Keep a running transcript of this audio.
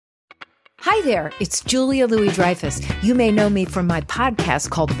Hi there, it's Julia Louis-Dreyfus. You may know me from my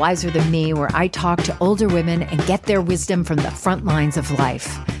podcast called Wiser Than Me, where I talk to older women and get their wisdom from the front lines of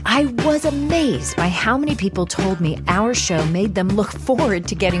life. I was amazed by how many people told me our show made them look forward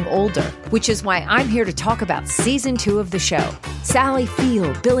to getting older, which is why I'm here to talk about season 2 of the show. Sally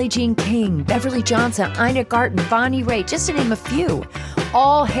Field, Billie Jean King, Beverly Johnson, Ina Garten, Bonnie Raitt, just to name a few.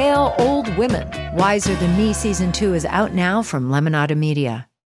 All hail old women. Wiser Than Me season 2 is out now from Lemonada Media.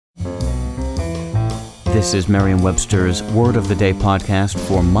 This is Merriam-Webster's Word of the Day podcast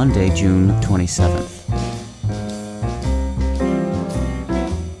for Monday, June 27th.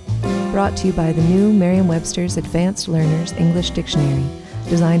 Brought to you by the new Merriam-Webster's Advanced Learners English Dictionary,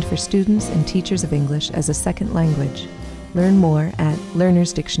 designed for students and teachers of English as a second language. Learn more at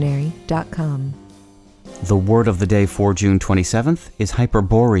learnersdictionary.com. The word of the day for June 27th is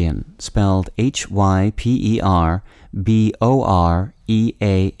hyperborean, spelled Hyperborean.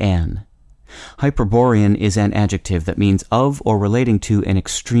 Hyperborean is an adjective that means of or relating to an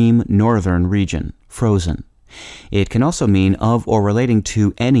extreme northern region, frozen. It can also mean of or relating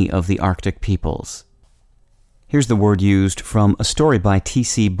to any of the Arctic peoples. Here's the word used from a story by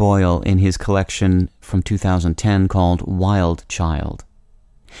T.C. Boyle in his collection from 2010 called Wild Child.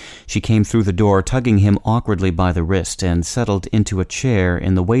 She came through the door, tugging him awkwardly by the wrist, and settled into a chair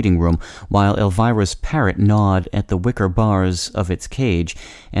in the waiting room while Elvira's parrot gnawed at the wicker bars of its cage,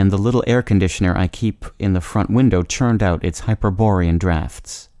 and the little air conditioner I keep in the front window churned out its Hyperborean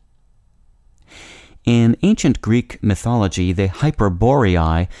drafts. In ancient Greek mythology, the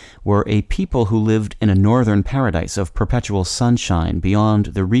Hyperboreoi were a people who lived in a northern paradise of perpetual sunshine beyond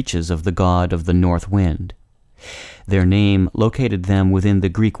the reaches of the god of the north wind. Their name located them within the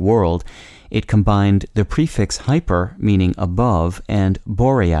Greek world. It combined the prefix hyper, meaning above, and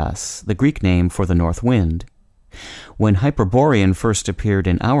Boreas, the Greek name for the north wind. When Hyperborean first appeared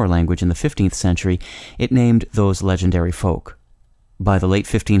in our language in the 15th century, it named those legendary folk. By the late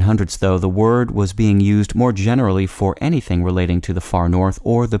 1500s, though, the word was being used more generally for anything relating to the far north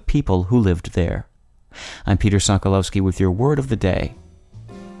or the people who lived there. I'm Peter Sokolowski with your Word of the Day.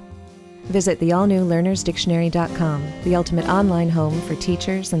 Visit the all-new learnersdictionary.com, the ultimate online home for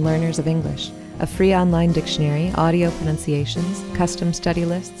teachers and learners of English. A free online dictionary, audio pronunciations, custom study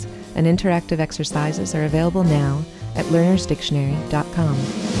lists, and interactive exercises are available now at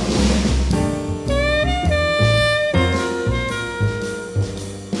learnersdictionary.com.